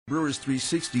Brewers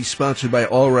 360, sponsored by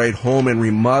All Right Home and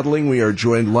Remodeling. We are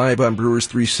joined live on Brewers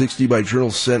 360 by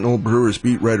Journal-Sentinel Brewers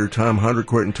beat writer Tom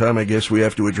Haudricourt. And Tom, I guess we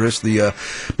have to address the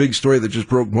big story that just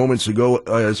broke moments ago.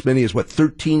 As many as,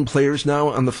 13 players now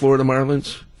on the Florida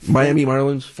Marlins? Miami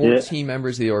Marlins? 14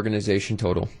 members of the organization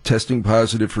total. Testing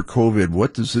positive for COVID.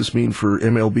 What does this mean for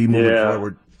MLB moving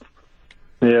forward?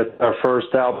 Yeah, it's our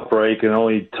first outbreak, and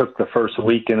only took the first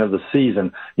weekend of the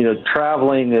season.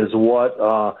 Traveling is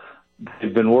what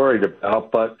they've been worried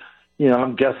about, but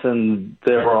I'm guessing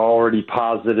there were already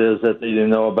positives that they didn't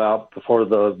know about before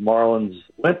the Marlins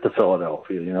went to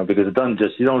Philadelphia. Because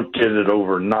you don't get it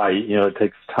overnight. It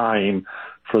takes time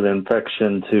for the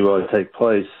infection to take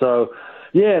place. So,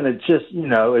 yeah, and it's just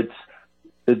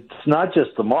it's not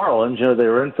just the Marlins. They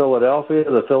were in Philadelphia.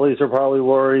 The Phillies are probably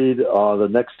worried. The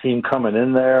next team coming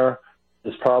in there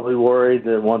is probably worried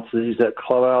that wants to use that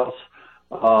clubhouse.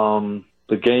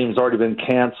 The game's already been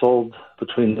canceled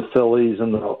between the Phillies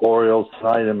and the Orioles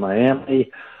tonight in Miami.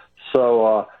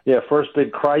 So, first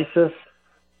big crisis,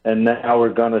 and now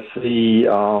we're going to see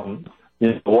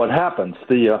what happens.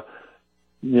 People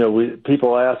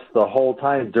ask the whole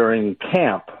time during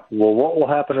camp, well, what will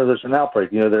happen if there's an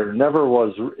outbreak? There never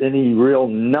was any real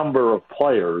number of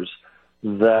players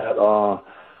that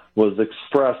was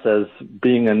expressed as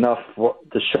being enough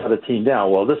to shut a team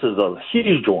down. Well, this is a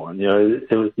huge one.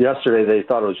 Yesterday they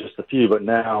thought it was just a few, but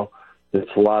now it's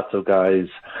lots of guys.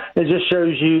 It just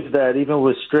shows you that even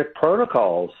with strict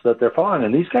protocols that they're following,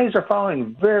 and these guys are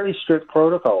following very strict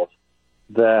protocols,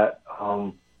 that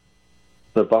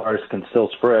the virus can still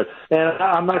spread. And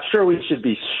I'm not sure we should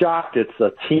be shocked it's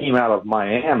a team out of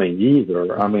Miami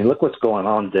either. I mean, look what's going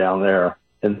on down there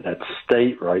in that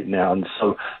state right now. And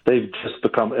so they've just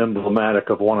become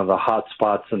emblematic of one of the hot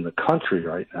spots in the country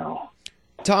right now.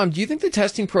 Tom, do you think the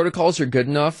testing protocols are good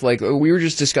enough? Like we were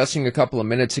just discussing a couple of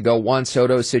minutes ago, Juan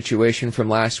Soto's situation from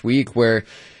last week where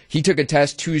he took a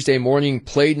test Tuesday morning,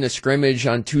 played in a scrimmage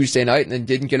on Tuesday night, and then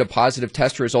didn't get a positive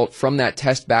test result from that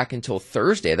test back until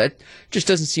Thursday. That just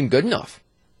doesn't seem good enough.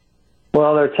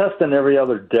 Well, they're testing every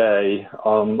other day. I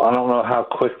don't know how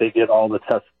quick they get all the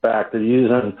tests back. They're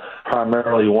using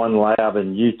primarily one lab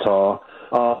in Utah.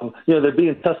 They're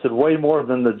being tested way more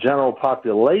than the general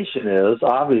population is,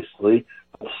 obviously.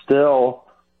 But still,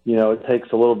 it takes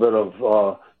a little bit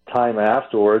of time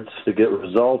afterwards to get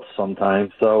results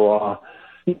sometimes. So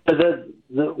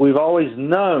we've always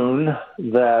known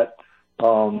that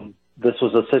this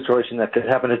was a situation that could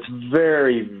happen. It's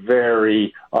very,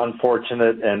 very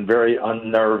unfortunate and very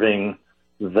unnerving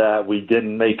that we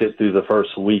didn't make it through the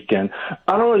first weekend.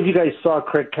 I don't know if you guys saw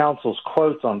Craig Counsell's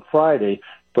quotes on Friday,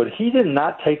 but he did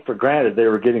not take for granted they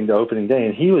were getting to opening day.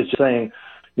 And he was just saying,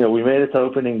 we made it to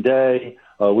opening day.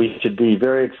 We should be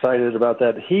very excited about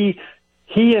that. He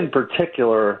in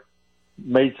particular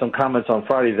made some comments on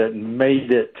Friday that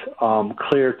made it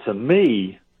clear to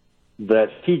me that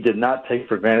he did not take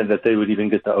for granted that they would even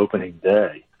get to opening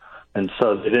day. And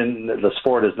so the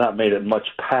sport has not made it much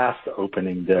past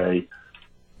opening day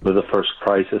with the first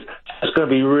crisis. It's going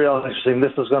to be real interesting.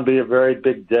 This is going to be a very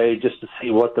big day just to see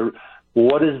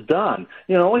what is done.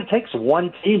 It only takes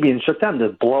one team being shut down to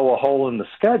blow a hole in the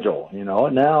schedule, and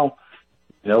now,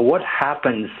 what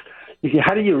happens?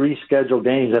 How do you reschedule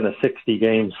games in a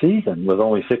 60-game season with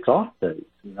only 6 off days?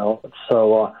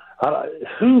 So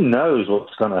who knows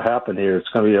what's going to happen here? It's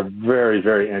going to be a very,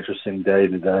 very interesting day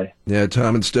today. Yeah,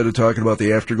 Tom, instead of talking about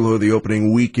the afterglow of the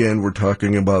opening weekend, we're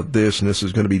talking about this, and this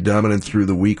is going to be dominant through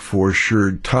the week for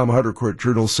sure. Tom Haudricourt,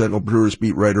 Journal-Sentinel Brewers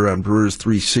beat writer on Brewers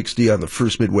 360 on the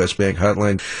First Midwest Bank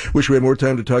Hotline. Wish we had more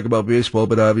time to talk about baseball,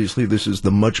 but obviously this is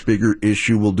the much bigger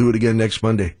issue. We'll do it again next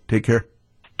Monday. Take care.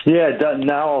 Yeah,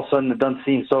 now all of a sudden it doesn't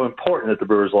seem so important that the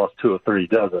Brewers lost 2 of 3,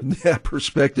 does it? Yeah,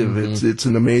 perspective. Mm-hmm. It's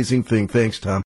an amazing thing. Thanks, Tom.